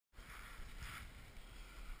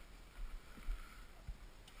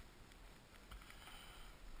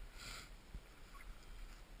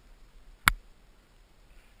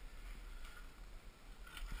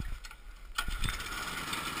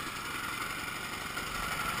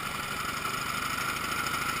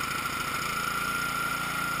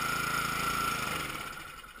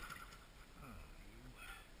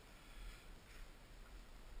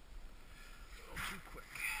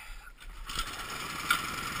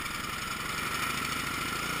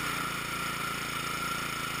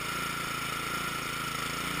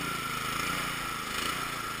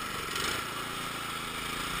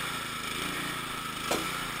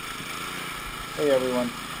Hey everyone,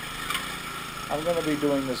 I'm going to be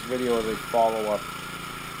doing this video as a follow-up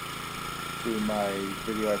to my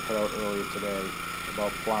video I put out earlier today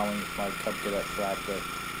about plowing with my Cub Cadet tractor.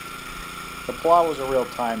 The plow is a real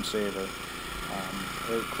time saver.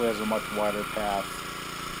 It clears a much wider path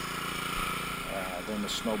than the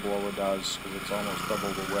snowblower does, because it's almost double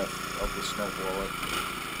the width of the snowblower.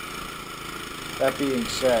 That being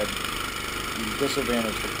said, the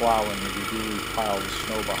disadvantage to plowing is you do pile the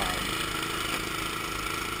snow behind.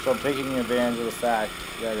 So I'm taking advantage of the fact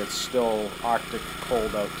that it's still Arctic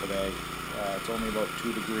cold out today. It's only about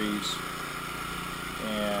 2 degrees,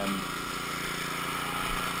 and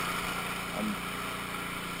I'm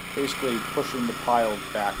basically pushing the pile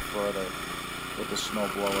back further with the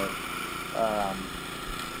snowblower.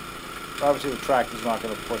 Obviously the tractor's not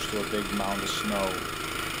going to push through a big mound of snow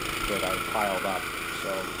that I piled up,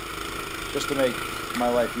 so just to make my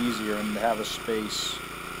life easier and to have a space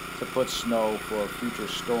to put snow for future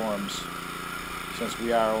storms, since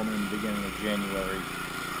we are only in the beginning of January,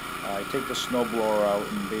 I take the snowblower out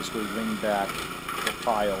and basically wing back the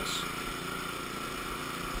piles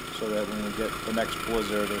so that when we get the next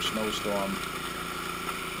blizzard or snowstorm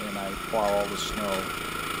and I plow all the snow,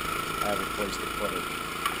 I have a place to put it.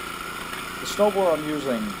 The snowblower I'm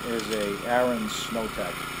using is a Ariens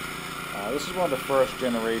Sno-Tek. This is one of the first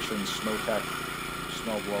generation Sno-Tek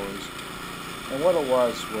snowblowers. And what it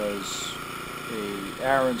was a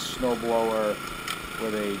Ariens snowblower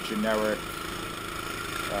with a generic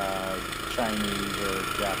Chinese or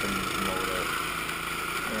Japanese motor.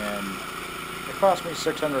 And it cost me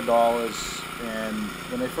 $600, and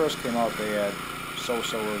when they first came out they had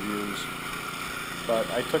so-so reviews. But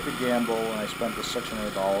I took a gamble and I spent the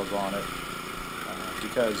 $600 on it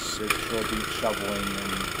because it sure beat shoveling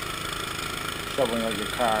out your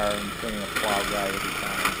car and paying a plow guy every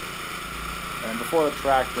time. And before the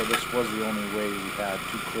tractor, this was the only way we had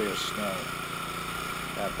to clear snow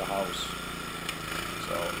at the house.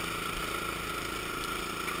 So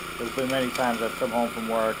there's been many times I've come home from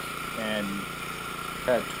work and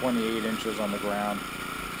had 28 inches on the ground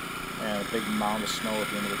and a big mound of snow at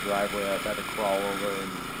the end of the driveway I've had to crawl over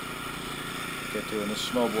and get to, and the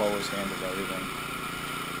snowblower's handled everything.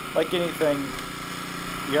 Like anything,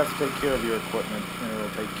 you have to take care of your equipment and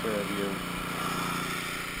it'll take care of you.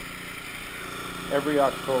 Every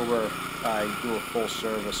October I do a full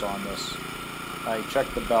service on this. I check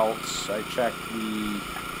the belts, I check the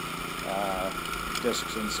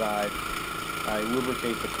discs inside, I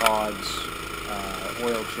lubricate the cogs,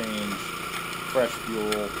 oil change, fresh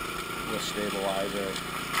fuel with stabilizer,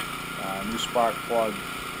 new spark plug.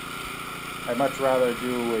 I'd much rather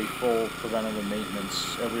do a full preventative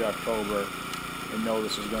maintenance every October and know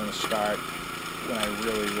this is going to start when I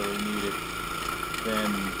really need it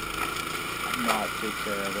than not take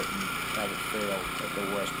care of it and have it fail at the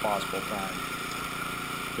worst possible time.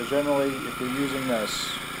 Because generally, if you're using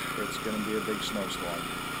this, it's going to be a big snowstorm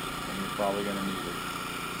and you're probably going to need it.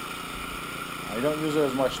 I don't use it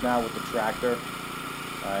as much now with the tractor.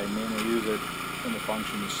 I mainly use it in the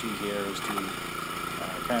function you see here is to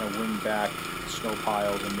kind of wing back snow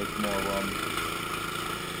piles and make more room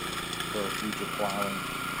for future plowing.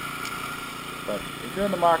 But if you're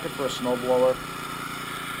in the market for a snowblower,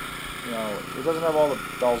 you know, it doesn't have all the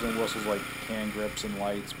bells and whistles like hand grips and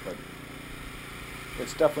lights, but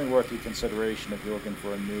it's definitely worth your consideration if you're looking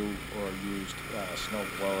for a new or a used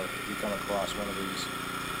snowblower if you come across one of these.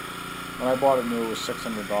 When I bought it new, it was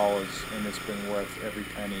 $600, and it's been worth every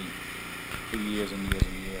penny for years and years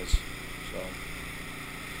and years. So,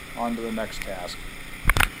 on to the next task.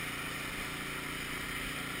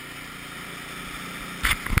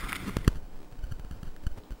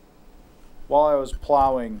 While I was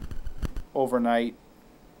plowing overnight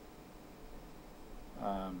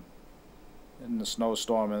in the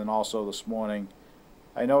snowstorm and then also this morning,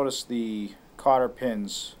 I noticed the cotter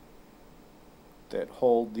pins that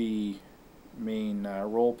hold the main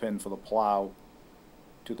roll pin for the plow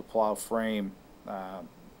to the plow frame.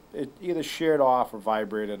 It either sheared off or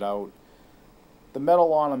vibrated out. The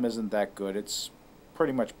metal on them isn't that good. It's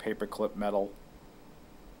pretty much paperclip metal,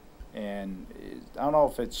 and I don't know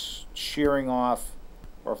if it's shearing off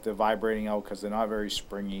or if they're vibrating out because they're not very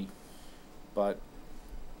springy, but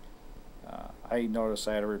I noticed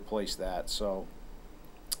I had to replace that, so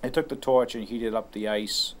I took the torch and heated up the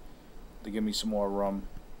ice to give me some more room.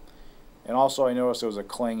 And also I noticed there was a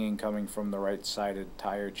clanging coming from the right-sided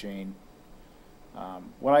tire chain.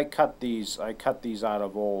 When I cut these out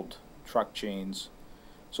of old truck chains.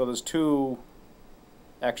 So there's 2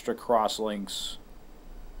 extra cross links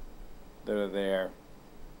that are there.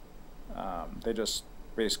 They're just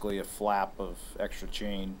basically a flap of extra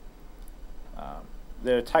chain.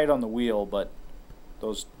 They're tight on the wheel, but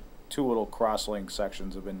those two little cross-link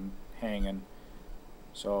sections have been hanging.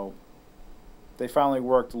 So they finally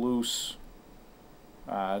worked loose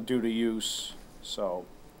due to use. So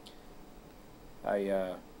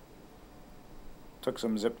I took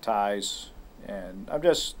some zip ties, and I'm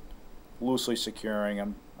just loosely securing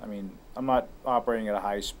them. I mean, I'm not operating at a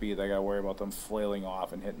high speed. I gotta worry about them flailing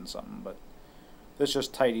off and hitting something, but this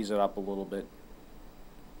just tidies it up a little bit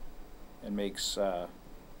and makes it a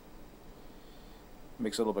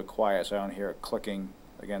little bit quiet, so I don't hear it clicking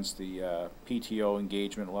against the PTO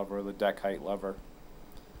engagement lever, the deck height lever.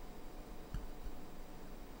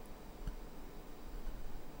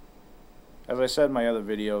 As I said in my other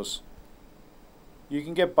videos, you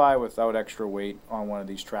can get by without extra weight on one of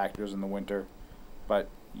these tractors in the winter, but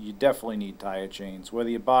you definitely need tire chains. Whether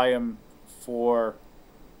you buy them for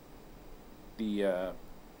the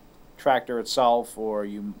tractor itself, or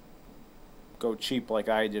you go cheap like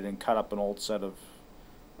I did and cut up an old set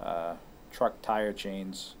of truck tire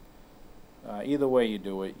chains, either way you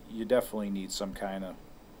do it, you definitely need some kind of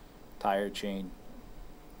tire chain.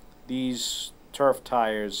 These turf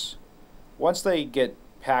tires, once they get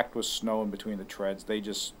packed with snow in between the treads, they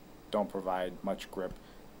just don't provide much grip.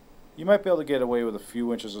 You might be able to get away with a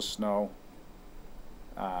few inches of snow,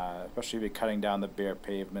 especially if you're cutting down the bare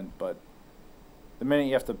pavement, but the minute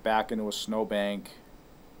you have to back into a snowbank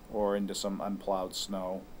or into some unplowed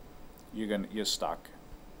snow, you're stuck.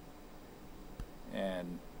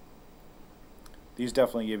 And these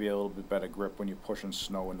definitely give you a little bit better grip when you're pushing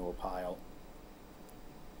snow into a pile.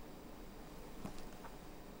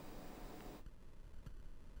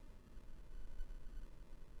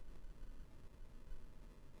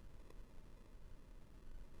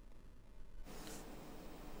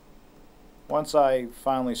 Once I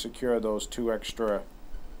finally secure those two extra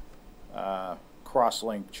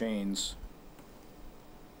cross-link chains,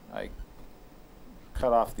 I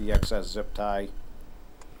cut off the excess zip tie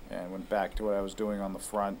and went back to what I was doing on the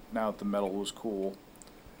front now that the metal was cool.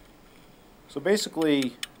 So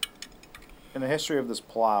basically, in the history of this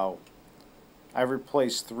plow, I've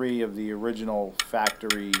replaced 3 of the original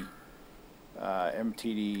factory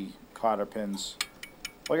MTD cotter pins.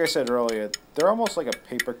 Like I said earlier, they're almost like a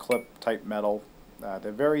paper clip type metal.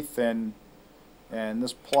 They're very thin, and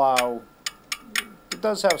this plow, it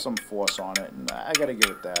does have some force on it, and I gotta give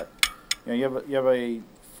it that. You know, you have a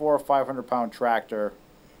 400 or 500 pound tractor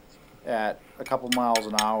at a couple miles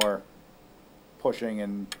an hour pushing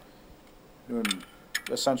and doing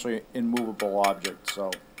essentially immovable objects, so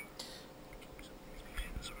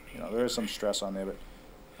you know, there is some stress on there, but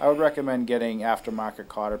I would recommend getting aftermarket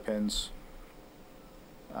cotter pins.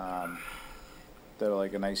 They're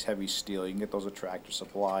like a nice heavy steel. You can get those at Tractor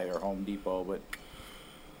Supply or Home Depot, but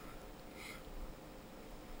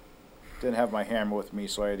didn't have my hammer with me,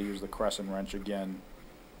 so I had to use the crescent wrench again.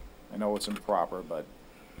 I know it's improper, but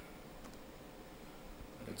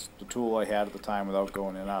it's the tool I had at the time without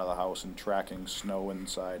going in and out of the house and tracking snow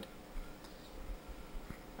inside.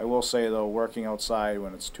 I will say though, working outside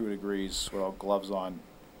when it's 2 degrees without gloves on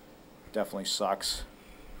definitely sucks.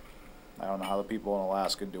 I don't know how the people in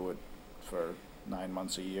Alaska do it for 9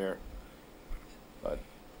 months a year. But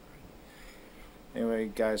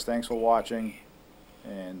anyway, guys, thanks for watching,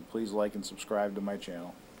 and please like and subscribe to my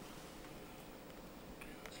channel.